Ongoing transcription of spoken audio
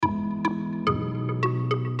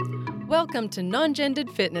Welcome to Non-Gendered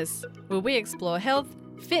Fitness, where we explore health,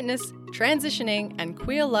 fitness, transitioning, and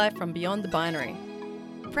queer life from beyond the binary.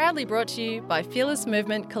 Proudly brought to you by Fearless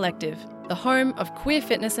Movement Collective, the home of queer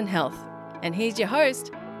fitness and health. And here's your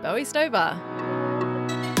host, Bowie Stover.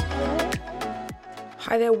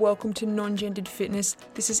 Hi there, welcome to Non-Gendered Fitness.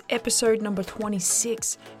 This is episode number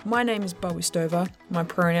 26. My name is Bowie Stover, my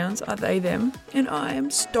pronouns are they, them, and I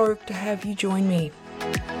am stoked to have you join me.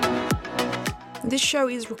 This show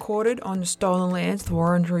is recorded on the stolen lands of the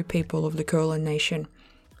Wurundjeri people of the Kulin Nation.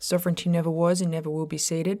 Sovereignty never was and never will be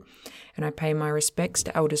ceded, and I pay my respects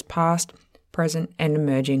to elders past, present, and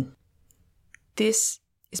emerging. This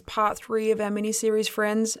is part 3 of our mini-series,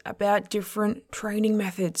 friends, about different training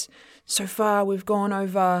methods. So far, we've gone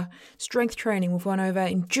over strength training, we've gone over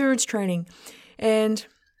endurance training, and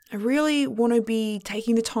I really want to be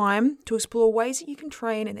taking the time to explore ways that you can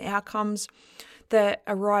train and the outcomes that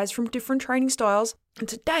arise from different training styles. And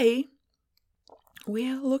today,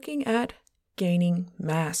 we're looking at gaining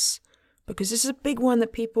mass, because this is a big one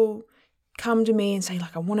that people come to me and say,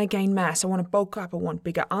 like, I want to gain mass, I want to bulk up, I want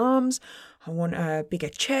bigger arms, I want a bigger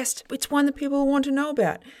chest. It's one that people want to know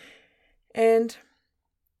about. And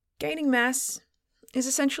gaining mass is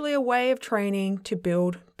essentially a way of training to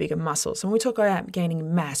build bigger muscles. So when we talk about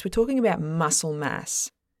gaining mass, we're talking about muscle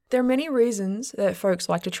mass. There are many reasons that folks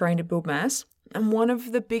like to train to build mass. And one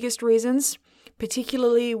of the biggest reasons,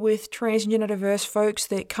 particularly with transgender diverse folks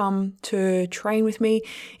that come to train with me,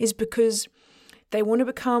 is because they want to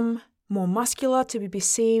become more muscular, to be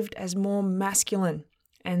perceived as more masculine.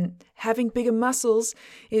 And having bigger muscles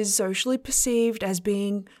is socially perceived as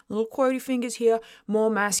being, little quotey fingers here, more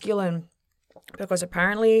masculine. Because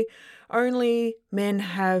apparently only men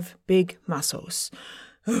have big muscles.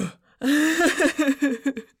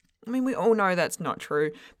 I mean, we all know that's not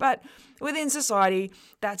true, but within society,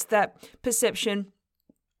 that's that perception.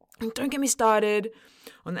 And don't get me started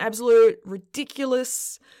on the absolute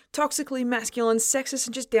ridiculous, toxically masculine, sexist,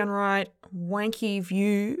 and just downright wanky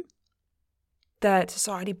view that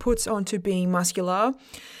society puts onto being muscular.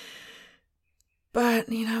 But,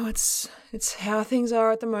 you know, it's how things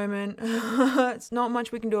are at the moment. It's not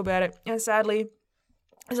much we can do about it. And sadly,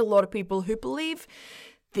 there's a lot of people who believe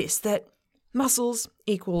this, that muscles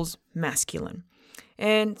equals masculine.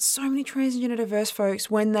 And so many transgender diverse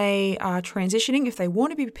folks, when they are transitioning, if they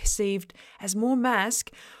want to be perceived as more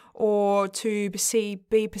masc or to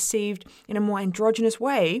be perceived in a more androgynous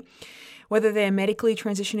way, whether they're medically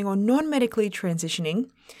transitioning or non-medically transitioning,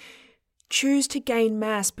 choose to gain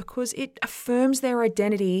mass because it affirms their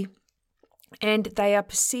identity and they are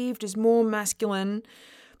perceived as more masculine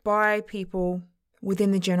by people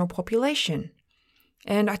within the general population.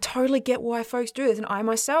 And I totally get why folks do this. And I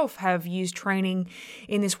myself have used training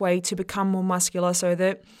in this way to become more muscular so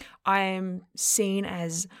that I am seen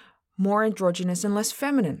as more androgynous and less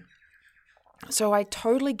feminine. So I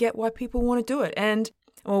totally get why people want to do it. And,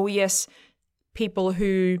 well, yes, people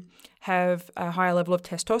who have a higher level of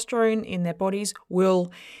testosterone in their bodies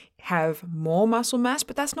will have more muscle mass,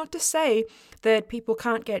 but that's not to say that people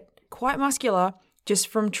can't get quite muscular just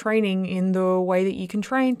from training in the way that you can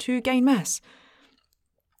train to gain mass.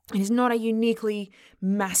 It is not a uniquely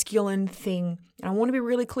masculine thing. And I want to be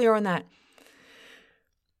really clear on that.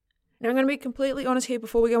 Now, I'm going to be completely honest here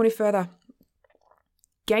before we go any further.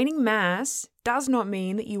 Gaining mass does not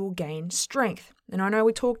mean that you will gain strength. And I know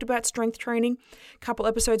we talked about strength training a couple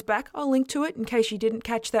episodes back. I'll link to it in case you didn't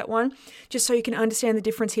catch that one, just so you can understand the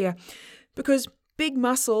difference here. Because big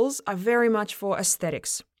muscles are very much for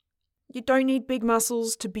aesthetics. You don't need big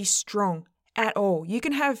muscles to be strong at all. You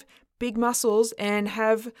can have big muscles and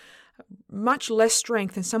have much less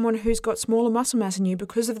strength than someone who's got smaller muscle mass in you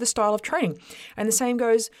because of the style of training. And the same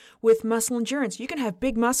goes with muscle endurance. You can have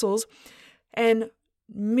big muscles and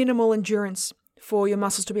minimal endurance for your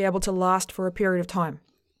muscles to be able to last for a period of time.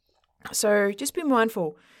 So just be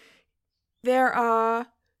mindful. There are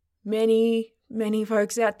many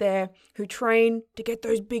folks out there who train to get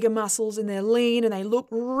those bigger muscles and they're lean and they look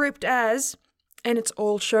ripped as, and it's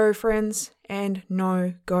all show, friends, and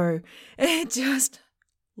no go. It just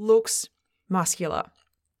looks muscular.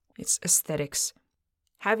 It's aesthetics.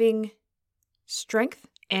 Having strength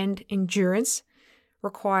and endurance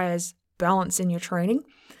requires balance in your training.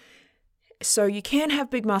 So you can have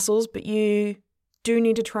big muscles, but you do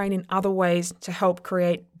need to train in other ways to help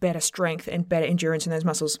create better strength and better endurance in those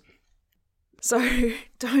muscles. So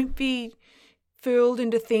don't be fooled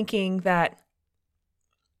into thinking that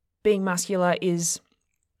being muscular is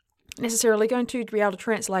necessarily going to be able to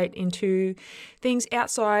translate into things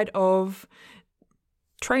outside of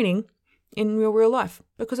training in your real life,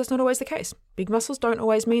 because that's not always the case. Big muscles don't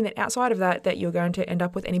always mean that outside of that you're going to end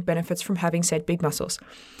up with any benefits from having said big muscles.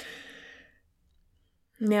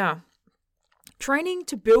 Now, training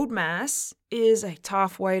to build mass is a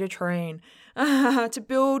tough way to train. To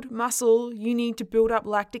build muscle, you need to build up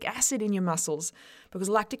lactic acid in your muscles, because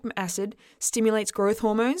lactic acid stimulates growth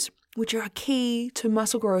hormones, which are key to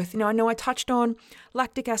muscle growth. I know I touched on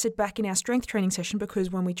lactic acid back in our strength training session,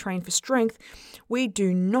 because when we train for strength, we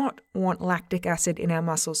do not want lactic acid in our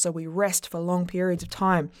muscles, so we rest for long periods of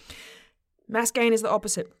time. Mass gain is the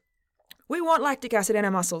opposite. We want lactic acid in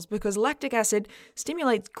our muscles because lactic acid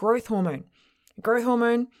stimulates growth hormone. Growth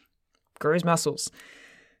hormone grows muscles.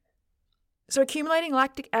 So accumulating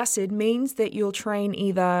lactic acid means that you'll train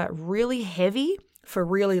either really heavy for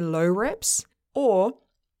really low reps or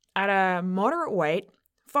at a moderate weight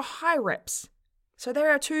for high reps. So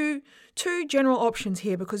there are two general options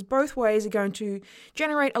here, because both ways are going to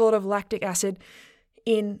generate a lot of lactic acid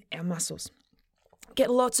in our muscles. Get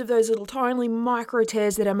lots of those little tiny micro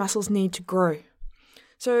tears that our muscles need to grow.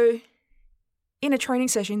 So in a training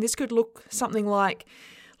session, this could look something like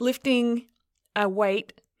lifting a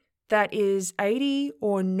weight that is 80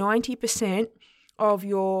 or 90% of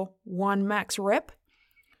your one max rep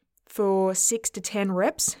for 6 to 10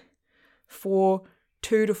 reps for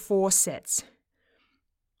 2 to 4 sets.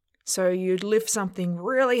 So you'd lift something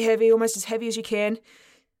really heavy, almost as heavy as you can,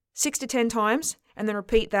 6 to 10 times, and then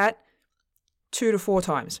repeat that 2 to 4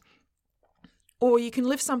 times. Or you can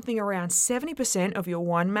lift something around 70% of your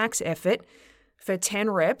one max effort for 10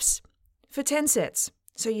 reps for 10 sets.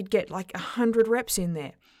 So you'd get like 100 reps in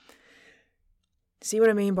there. See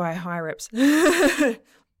what I mean by high reps?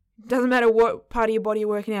 Doesn't matter what part of your body you're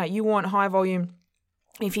working out. You want high volume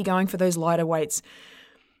if you're going for those lighter weights.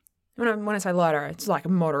 When I say lighter, it's like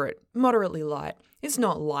moderately light. It's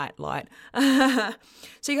not light.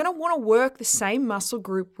 So you're going to want to work the same muscle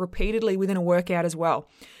group repeatedly within a workout as well.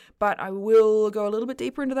 But I will go a little bit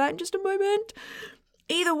deeper into that in just a moment.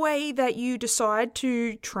 Either way that you decide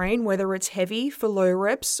to train, whether it's heavy for low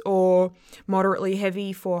reps or moderately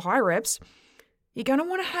heavy for high reps, you're going to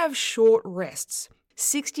want to have short rests,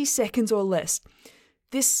 60 seconds or less.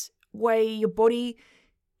 This way your body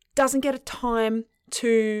doesn't get a time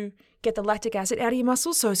to get the lactic acid out of your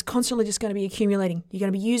muscles, so it's constantly just going to be accumulating. You're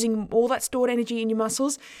going to be using all that stored energy in your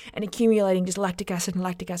muscles and accumulating just lactic acid and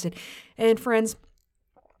lactic acid. And friends,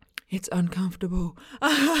 it's uncomfortable.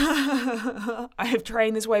 I have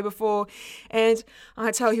trained this way before, and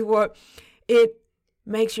I tell you what, it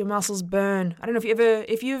makes your muscles burn. I don't know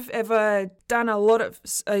if you've ever done a lot of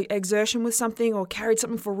exertion with something or carried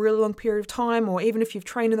something for a really long period of time, or even if you've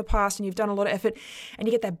trained in the past and you've done a lot of effort and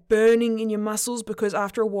you get that burning in your muscles because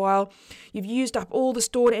after a while you've used up all the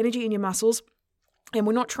stored energy in your muscles. And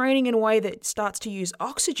we're not training in a way that starts to use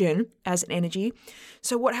oxygen as an energy.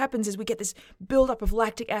 So what happens is we get this buildup of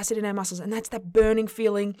lactic acid in our muscles, and that's that burning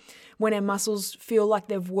feeling when our muscles feel like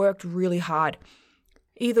they've worked really hard.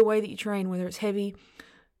 Either way that you train, whether it's heavy,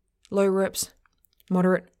 low reps,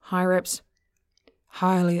 moderate, high reps,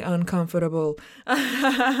 highly uncomfortable.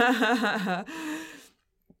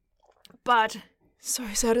 But so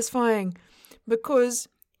satisfying, because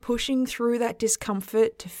pushing through that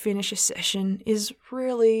discomfort to finish a session is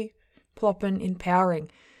really plopping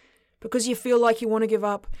empowering, because you feel like you want to give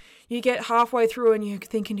up. You get halfway through and you're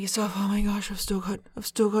thinking to yourself, oh my gosh, I've still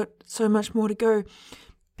got so much more to go.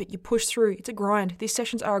 But you push through. It's a grind. These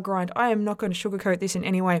sessions are a grind. I am not going to sugarcoat this in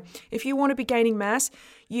any way. If you want to be gaining mass,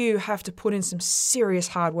 you have to put in some serious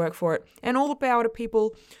hard work for it. And all the power to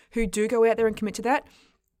people who do go out there and commit to that.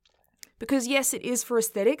 Because yes, it is for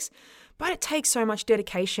aesthetics, but it takes so much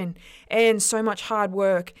dedication and so much hard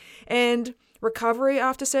work and recovery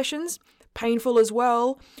after sessions, painful as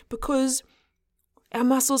well, because our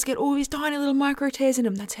muscles get all these tiny little micro tears in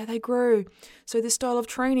them. That's how they grow. So this style of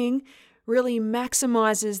training really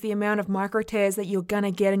maximizes the amount of micro tears that you're going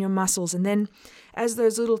to get in your muscles. And then as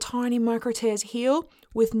those little tiny micro tears heal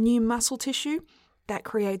with new muscle tissue, that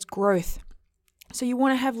creates growth. So you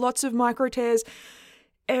want to have lots of micro tears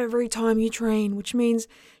every time you train, which means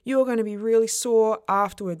you're going to be really sore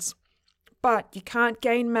afterwards. But you can't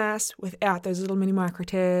gain mass without those little mini micro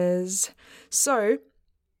tears. So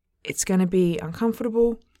it's going to be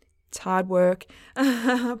uncomfortable. It's hard work.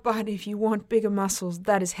 But if you want bigger muscles,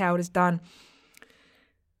 that is how it is done.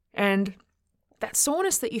 And that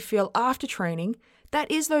soreness that you feel after training, that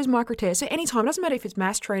is those micro tears. So anytime, it doesn't matter if it's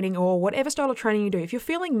mass training or whatever style of training you do, if you're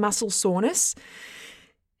feeling muscle soreness,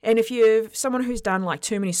 and if you're someone who's done like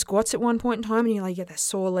too many squats at one point in time and you get that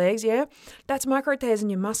sore legs, that's micro tears in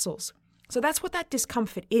your muscles. So that's what that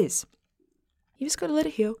discomfort is. You just got to let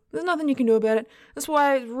it heal. There's nothing you can do about it. That's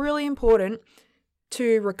why it's really important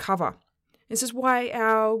to recover. This is why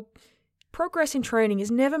our progress in training is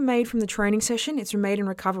never made from the training session. It's made in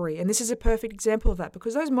recovery. And this is a perfect example of that,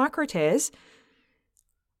 because those micro tears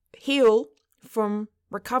heal from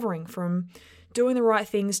recovering, from doing the right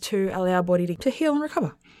things to allow our body to heal and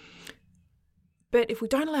recover. But if we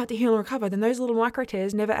don't allow it to heal and recover, then those little micro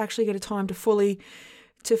tears never actually get a time to fully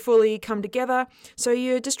come together. So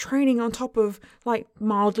you're just training on top of like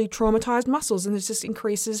mildly traumatized muscles, and it just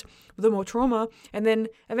increases with the more trauma, and then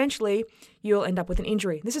eventually you'll end up with an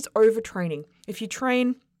injury. This is overtraining. If you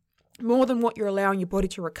train more than what you're allowing your body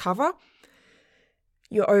to recover,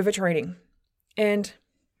 you're overtraining. And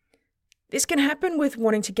this can happen with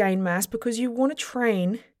wanting to gain mass because you want to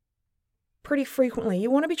train pretty frequently. You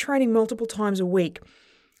want to be training multiple times a week,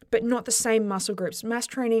 but not the same muscle groups. Mass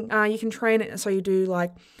training, you can train it so you do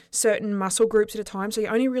like certain muscle groups at a time. So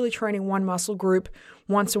you're only really training one muscle group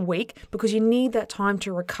once a week because you need that time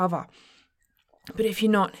to recover. But if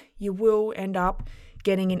you're not, you will end up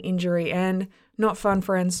getting an injury, and not fun,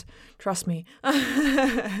 friends. Trust me.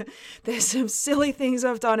 There's some silly things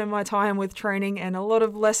I've done in my time with training and a lot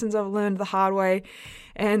of lessons I've learned the hard way,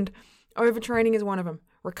 and overtraining is one of them.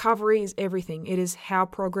 Recovery is everything. It is how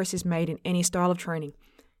progress is made in any style of training.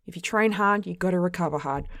 If you train hard, you've got to recover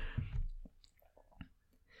hard.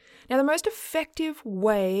 Now, the most effective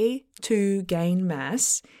way to gain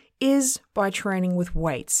mass is by training with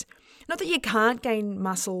weights. Not that you can't gain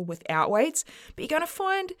muscle without weights, but you're going to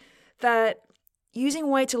find that using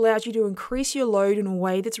weights allows you to increase your load in a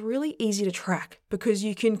way that's really easy to track, because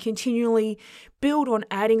you can continually build on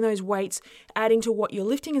adding those weights, adding to what you're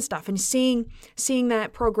lifting and stuff, and seeing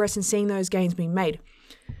that progress and seeing those gains being made.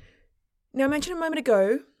 Now, I mentioned a moment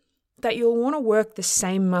ago that you'll want to work the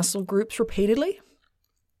same muscle groups repeatedly.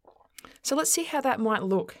 So let's see how that might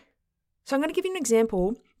look. So I'm going to give you an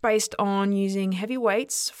example based on using heavy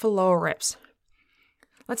weights for lower reps.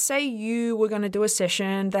 Let's say you were going to do a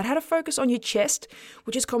session that had a focus on your chest,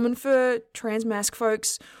 which is common for trans-masc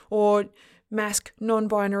folks or masc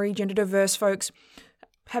non-binary, gender diverse folks.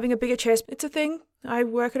 Having a bigger chest, it's a thing. I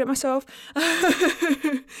work at it myself.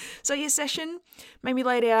 So your session may be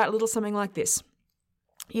laid out a little something like this.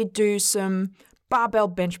 You do some barbell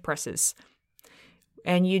bench presses,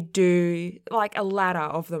 and you do like a ladder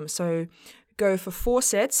of them. So go for 4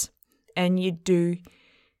 sets, and you do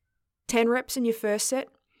 10 reps in your first set,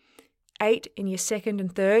 8 in your second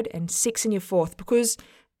and third, and 6 in your fourth, because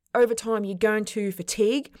over time you're going to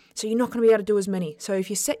fatigue, so you're not going to be able to do as many. So if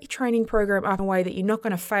you set your training program up in a way that you're not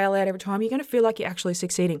going to fail out every time, you're going to feel like you're actually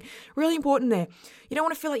succeeding. Really important there. You don't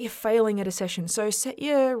want to feel like you're failing at a session. So set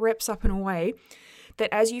your reps up in a way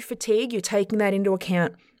that as you fatigue, you're taking that into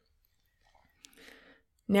account.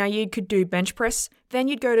 Now you could do bench press, then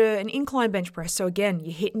you'd go to an incline bench press. So again,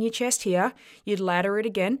 you're hitting your chest here, you'd ladder it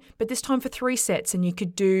again, but this time for 3 sets, and you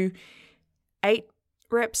could do 8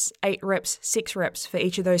 reps, 6 reps for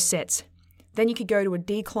each of those sets. Then you could go to a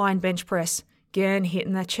decline bench press, again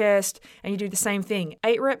hitting the chest, and you do the same thing.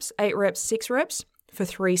 8 reps, 6 reps for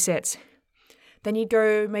 3 sets. Then you'd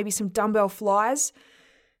go maybe some dumbbell flies,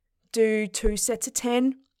 do 2 sets of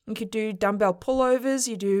 10. You could do dumbbell pullovers,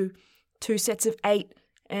 you do 2 sets of 8,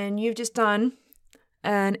 and you've just done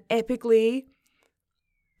an epically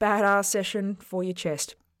badass session for your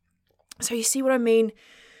chest. So you see what I mean?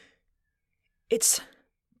 It's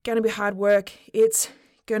going to be hard work. It's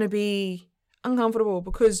going to be uncomfortable,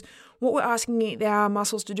 because what we're asking our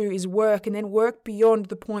muscles to do is work, and then work beyond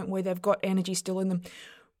the point where they've got energy still in them.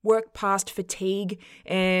 Work past fatigue,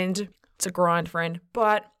 and it's a grind, friend.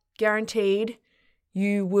 But guaranteed,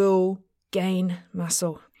 you will gain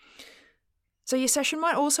muscle. So your session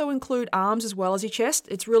might also include arms as well as your chest.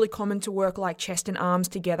 It's really common to work like chest and arms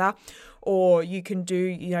together, or you can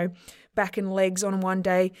do, back and legs on one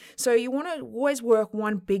day. So you want to always work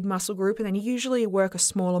one big muscle group, and then you usually work a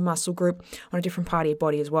smaller muscle group on a different part of your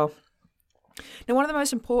body as well. Now, one of the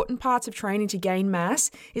most important parts of training to gain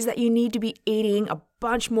mass is that you need to be eating a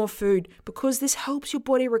bunch more food, because this helps your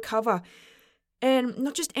body recover. And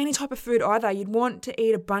not just any type of food either. You'd want to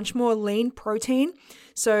eat a bunch more lean protein.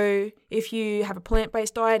 So if you have a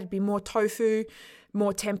plant-based diet, it'd be more tofu,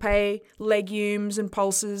 more tempeh, legumes and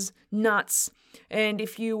pulses, nuts. And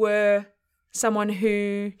if you were someone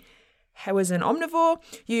who was an omnivore,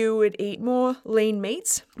 you would eat more lean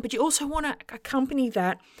meats. But you also want to accompany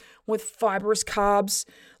that with fibrous carbs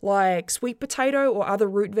like sweet potato or other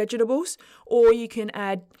root vegetables. Or you can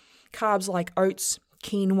add carbs like oats,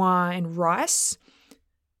 quinoa and rice.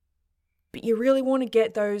 But you really want to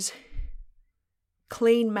get those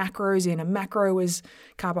clean macros in. A macro is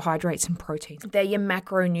carbohydrates and protein. They're your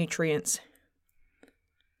macronutrients.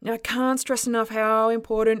 Now, I can't stress enough how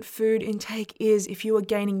important food intake is if you are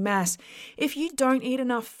gaining mass. If you don't eat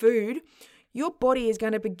enough food, your body is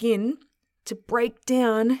going to begin to break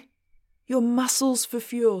down your muscles for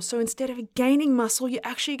fuel. So instead of gaining muscle, you're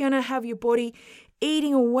actually going to have your body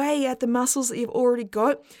eating away at the muscles that you've already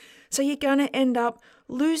got. So you're going to end up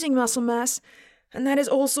losing muscle mass, and that is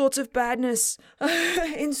all sorts of badness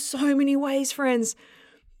in so many ways, friends.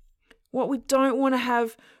 What we don't want to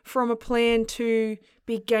have from a plan to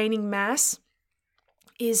be gaining mass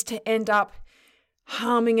is to end up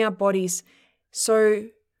harming our bodies. So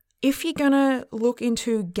if you're going to look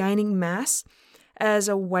into gaining mass as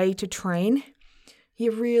a way to train,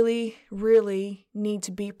 you really, really need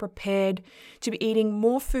to be prepared to be eating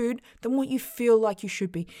more food than what you feel like you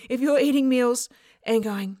should be. If you're eating meals and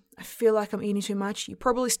going, I feel like I'm eating too much, you're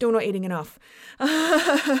probably still not eating enough.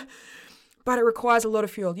 But it requires a lot of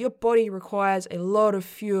fuel. Your body requires a lot of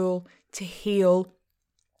fuel to heal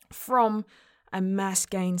from a mass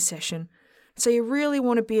gain session. So you really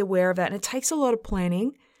want to be aware of that. And it takes a lot of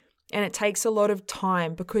planning and it takes a lot of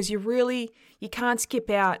time, because you can't skip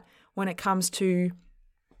out when it comes to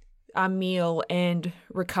a meal and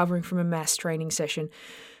recovering from a mass training session,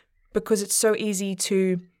 because it's so easy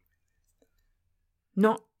to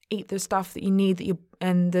not eat the stuff that you need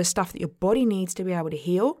and the stuff that your body needs to be able to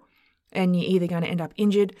heal. And you're either going to end up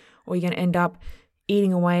injured or you're going to end up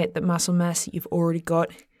eating away at the muscle mass that you've already got,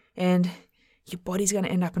 and your body's going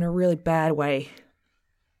to end up in a really bad way.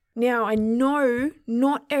 Now, I know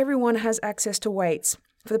not everyone has access to weights.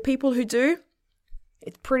 For the people who do,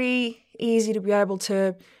 it's pretty easy to be able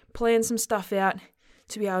to plan some stuff out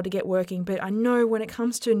to be able to get working. But I know when it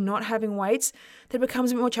comes to not having weights, that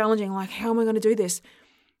becomes a bit more challenging. Like, how am I going to do this?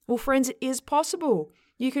 Well, friends, it is possible.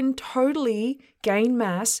 You can totally gain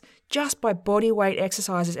mass just by body weight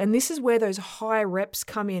exercises. And this is where those high reps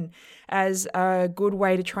come in as a good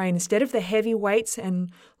way to train. Instead of the heavy weights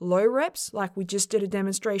and low reps, like we just did a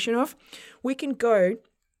demonstration of, we can go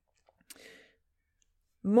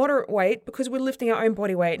moderate weight because we're lifting our own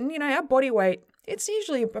body weight. And, our body weight, it's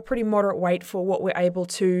usually a pretty moderate weight for what we're able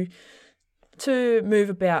to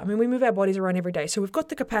move about. I mean, we move our bodies around every day, so we've got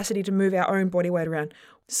the capacity to move our own body weight around.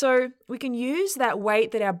 So we can use that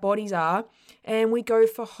weight that our bodies are, and we go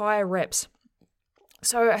for higher reps.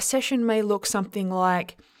 So a session may look something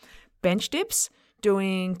like bench dips,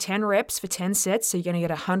 doing 10 reps for 10 sets, so you're going to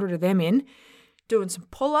get 100 of them in, doing some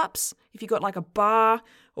pull-ups, if you've got like a bar,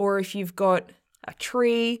 or if you've got a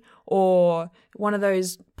tree, or one of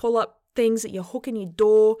those pull-up things that you hook in your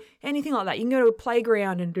door, anything like that. You can go to a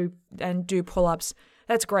playground and do pull-ups.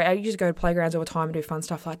 That's great. I usually go to playgrounds all the time and do fun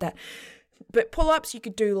stuff like that. But pull-ups, you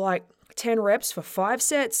could do like 10 reps for 5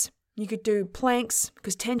 sets. You could do planks,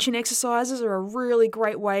 because tension exercises are a really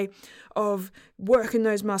great way of working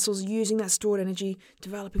those muscles, using that stored energy,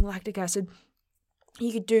 developing lactic acid.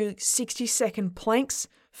 You could do 60-second planks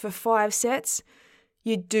for 5 sets.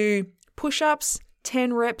 You'd do push-ups,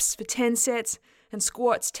 10 reps for 10 sets, and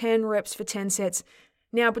squats, 10 reps for 10 sets.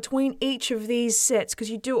 Now, between each of these sets, because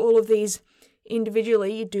you do all of these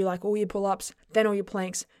individually, you do like all your pull-ups, then all your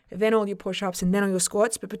planks, then all your push-ups, and then all your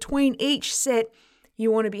squats. But between each set,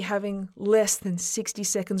 you want to be having less than 60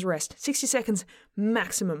 seconds rest. 60 seconds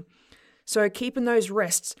maximum. So keeping those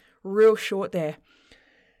rests real short there.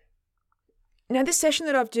 Now, this session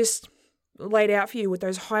that I've just laid out for you with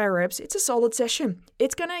those higher reps, it's a solid session.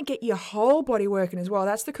 It's going to get your whole body working as well.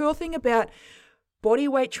 That's the cool thing about body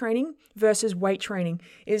weight training versus weight training,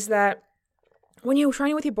 is that when you're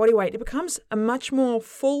training with your body weight, it becomes a much more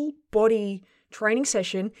full body training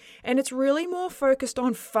session, and it's really more focused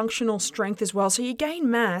on functional strength as well. So you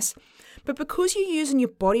gain mass, but because you're using your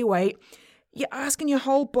body weight, you're asking your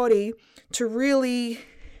whole body to really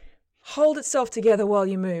hold itself together while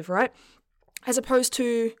you move, right? As opposed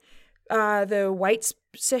to the weights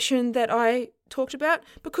session that I talked about,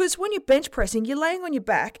 because when you're bench pressing, you're laying on your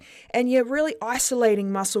back and you're really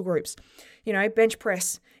isolating muscle groups. Bench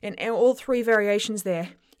press and all 3 variations there.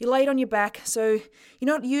 You lay it on your back, so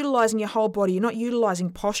you're not utilizing your whole body. You're not utilizing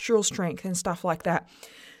postural strength and stuff like that.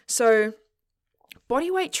 So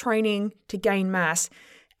bodyweight training to gain mass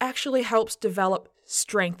actually helps develop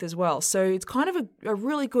strength as well. So it's kind of a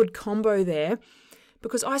really good combo there,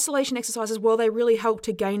 because isolation exercises, while they really help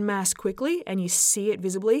to gain mass quickly and you see it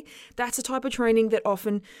visibly, that's a type of training that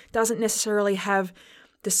often doesn't necessarily have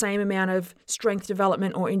the same amount of strength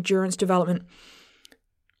development or endurance development.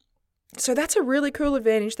 So that's a really cool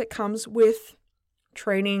advantage that comes with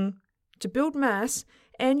training to build mass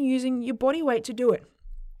and using your body weight to do it.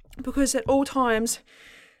 Because at all times,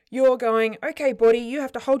 you're going, okay, body, you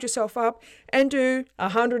have to hold yourself up and do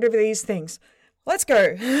 100 of these things. let's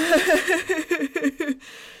go.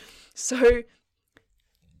 So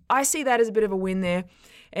I see that as a bit of a win there.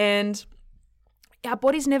 And our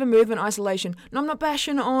bodies never move in isolation. And I'm not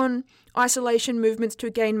bashing on isolation movements to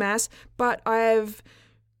gain mass, but I've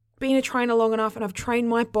been a trainer long enough and I've trained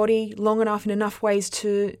my body long enough in enough ways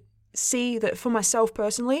to see that for myself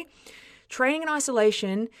personally, training in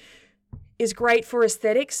isolation is great for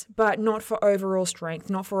aesthetics, but not for overall strength,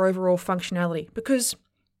 not for overall functionality. Because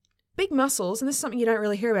big muscles, and this is something you don't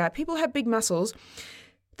really hear about, people have big muscles.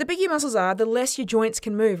 The bigger your muscles are, the less your joints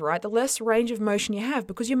can move, right? The less range of motion you have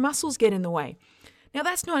because your muscles get in the way. Now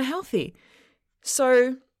that's not healthy.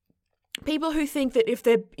 So people who think that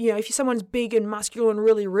if someone's big and muscular and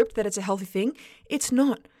really ripped, that it's a healthy thing, it's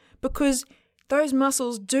not, because those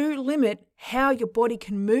muscles do limit how your body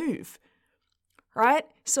can move, right?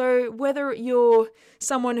 So whether you're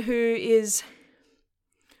someone who is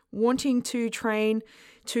wanting to train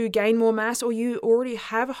to gain more mass or you already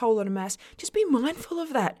have a whole lot of mass, just be mindful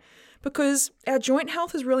of that, because our joint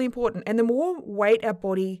health is really important. And the more weight our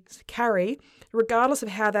bodies carry, regardless of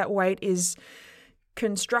how that weight is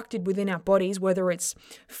constructed within our bodies, whether it's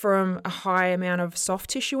from a high amount of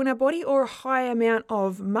soft tissue in our body or a high amount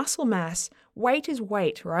of muscle mass, weight is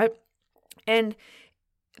weight, right? And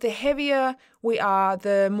the heavier we are,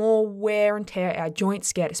 the more wear and tear our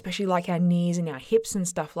joints get, especially like our knees and our hips and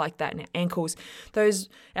stuff like that, and our ankles,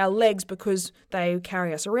 our legs, because they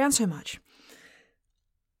carry us around so much.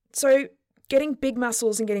 So getting big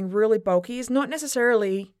muscles and getting really bulky is not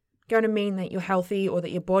necessarily going to mean that you're healthy or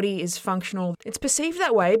that your body is functional. It's perceived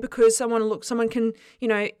that way because someone can,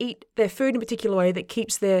 eat their food in a particular way that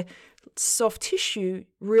keeps their soft tissue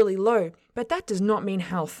really low, but that does not mean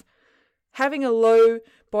health. Having a low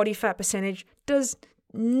body fat percentage does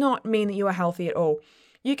not mean that you are healthy at all.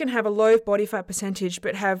 You can have a low body fat percentage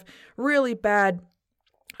but have really bad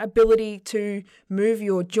ability to move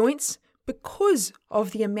your joints because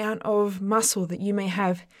of the amount of muscle that you may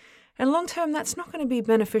have. And long term, that's not going to be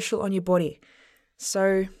beneficial on your body.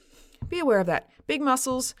 So be aware of that. Big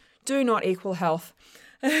muscles do not equal health.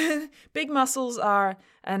 Big muscles are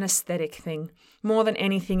an aesthetic thing more than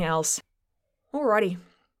anything else. Alrighty.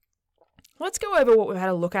 Let's go over what we've had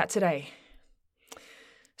a look at today.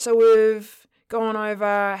 So we've gone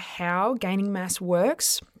over how gaining mass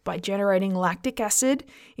works by generating lactic acid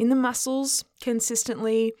in the muscles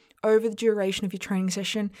consistently over the duration of your training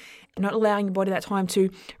session and not allowing your body that time to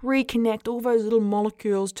reconnect all those little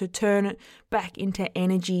molecules to turn it back into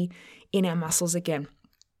energy in our muscles again.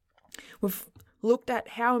 We've looked at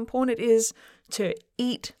how important it is to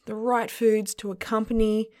eat the right foods to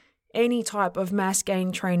accompany any type of mass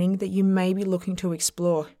gain training that you may be looking to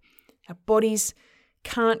explore. Our bodies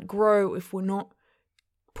can't grow if we're not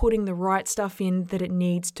putting the right stuff in that it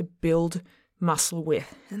needs to build muscle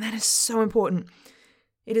with. And that is so important.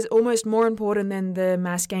 It is almost more important than the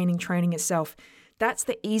mass gaining training itself. That's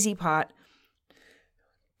the easy part.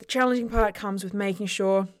 The challenging part comes with making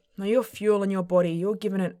sure you're fueling your body. You're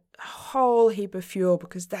giving it a whole heap of fuel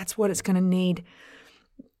because that's what it's going to need.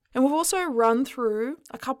 And we've also run through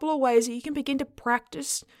a couple of ways that you can begin to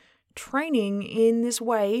practice training in this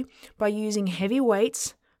way by using heavy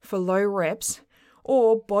weights for low reps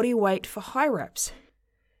or body weight for high reps.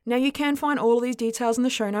 Now you can find all of these details in the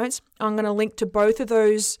show notes. I'm going to link to both of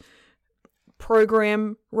those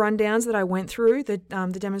program rundowns that I went through, the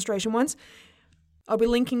demonstration ones. I'll be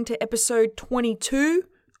linking to episode 22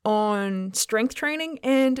 on strength training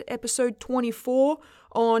and episode 24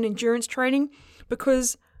 on endurance training,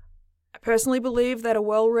 because I personally believe that a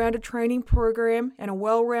well-rounded training program and a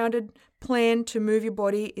well-rounded plan to move your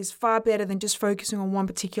body is far better than just focusing on one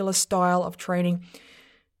particular style of training.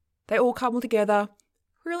 They all couple together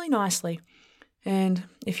really nicely. And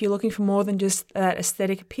if you're looking for more than just that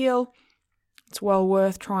aesthetic appeal, it's well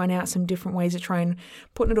worth trying out some different ways of training,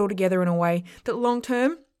 putting it all together in a way that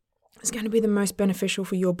long-term is going to be the most beneficial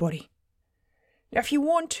for your body. Now, if you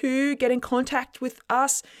want to get in contact with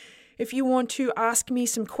us, if you want to ask me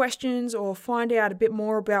some questions or find out a bit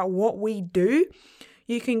more about what we do,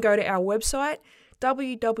 you can go to our website,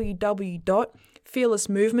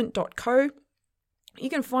 www.fearlessmovement.co. You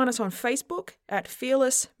can find us on Facebook at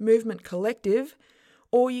Fearless Movement Collective,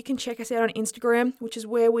 or you can check us out on Instagram, which is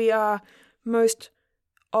where we are most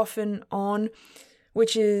often on,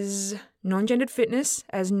 which is non-gendered fitness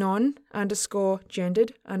as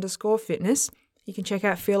non_gendered_fitness. You can check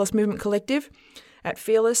out Fearless Movement Collective at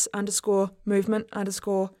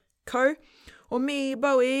fearless_movement_co, or me,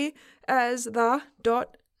 Bowie, as the.no.t.nb.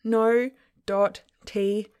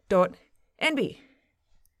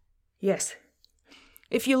 Yes.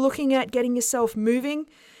 If you're looking at getting yourself moving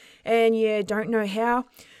and you don't know how,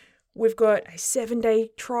 We've got a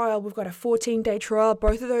 7-day trial. We've got a 14-day trial.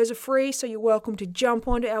 Both of those are free, so you're welcome to jump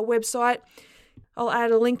onto our website. I'll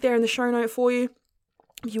add a link there in the show note for you.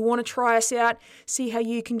 If you want to try us out, see how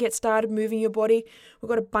you can get started moving your body, we've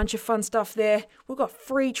got a bunch of fun stuff there. We've got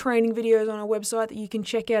free training videos on our website that you can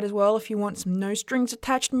check out as well if you want some no strings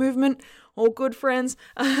attached movement. All good, friends.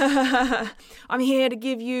 I'm here to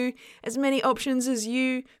give you as many options as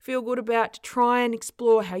you feel good about to try and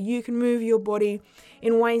explore how you can move your body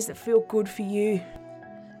in ways that feel good for you.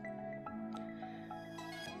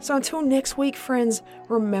 So until next week, friends,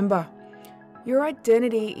 remember, your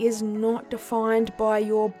identity is not defined by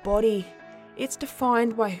your body. It's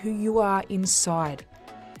defined by who you are inside.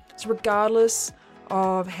 So regardless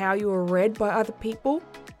of how you are read by other people,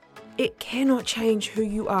 it cannot change who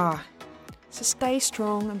you are. So stay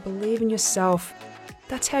strong and believe in yourself.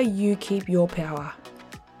 That's how you keep your power.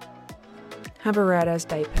 Have a rad-ass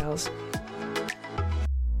day, pals.